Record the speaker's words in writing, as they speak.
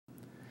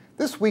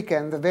This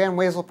weekend, the Van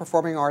Wezel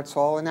Performing Arts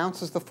Hall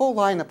announces the full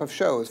lineup of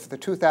shows for the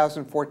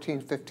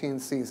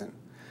 2014-15 season.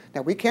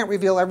 Now, we can't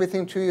reveal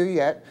everything to you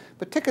yet,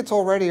 but tickets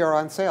already are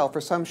on sale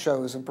for some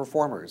shows and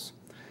performers.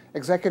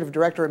 Executive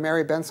Director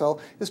Mary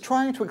Wezel is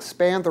trying to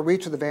expand the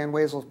reach of the Van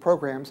Wezel's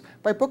programs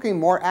by booking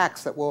more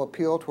acts that will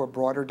appeal to a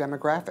broader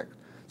demographic.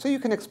 So you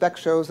can expect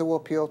shows that will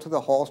appeal to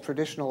the hall's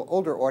traditional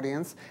older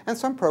audience and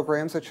some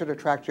programs that should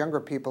attract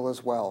younger people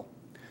as well.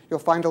 You'll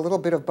find a little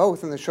bit of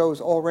both in the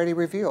shows already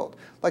revealed,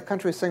 like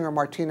country singer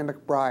Martina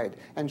McBride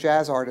and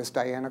jazz artist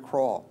Diana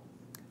Krall.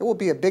 It will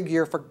be a big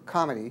year for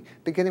comedy,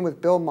 beginning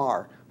with Bill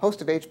Maher,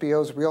 host of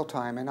HBO's Real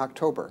Time, in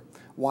October,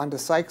 Wanda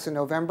Sykes in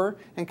November,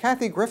 and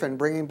Kathy Griffin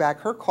bringing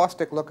back her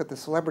caustic look at the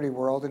celebrity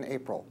world in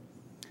April.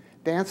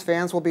 Dance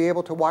fans will be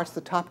able to watch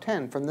the top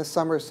 10 from this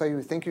summer's So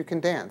You Think You Can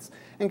Dance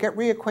and get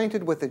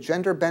reacquainted with the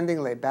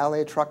gender-bending Le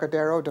Ballet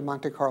Trocadero de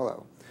Monte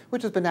Carlo,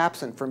 which has been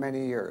absent for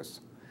many years.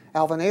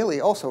 Alvin Ailey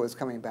also is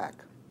coming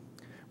back.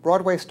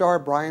 Broadway star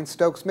Brian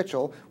Stokes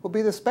Mitchell will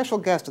be the special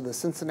guest of the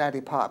Cincinnati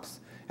Pops,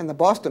 and the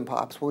Boston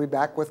Pops will be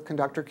back with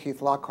conductor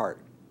Keith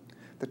Lockhart.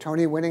 The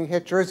Tony-winning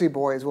hit Jersey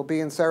Boys will be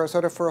in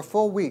Sarasota for a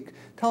full week,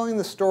 telling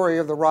the story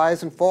of the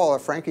rise and fall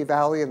of Frankie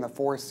Valli and the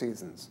Four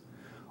Seasons.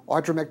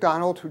 Audra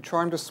McDonald, who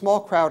charmed a small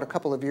crowd a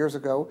couple of years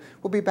ago,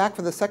 will be back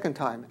for the second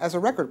time as a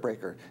record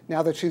breaker,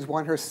 now that she's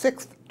won her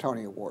 6th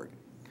Tony Award.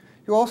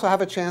 You'll also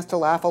have a chance to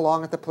laugh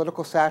along at the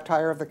political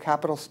satire of the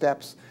Capitol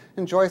Steps,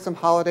 enjoy some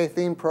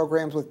holiday-themed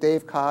programs with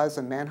Dave Koz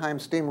and Mannheim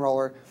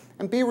Steamroller,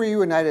 and be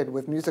reunited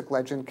with music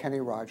legend Kenny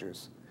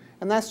Rogers.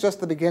 And that's just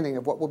the beginning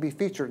of what will be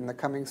featured in the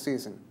coming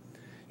season.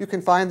 You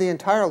can find the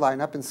entire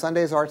lineup in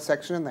Sunday's Arts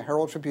section in the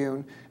Herald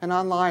Tribune and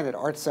online at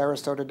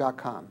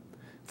artsarasota.com.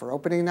 For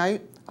opening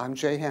night, I'm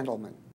Jay Handelman.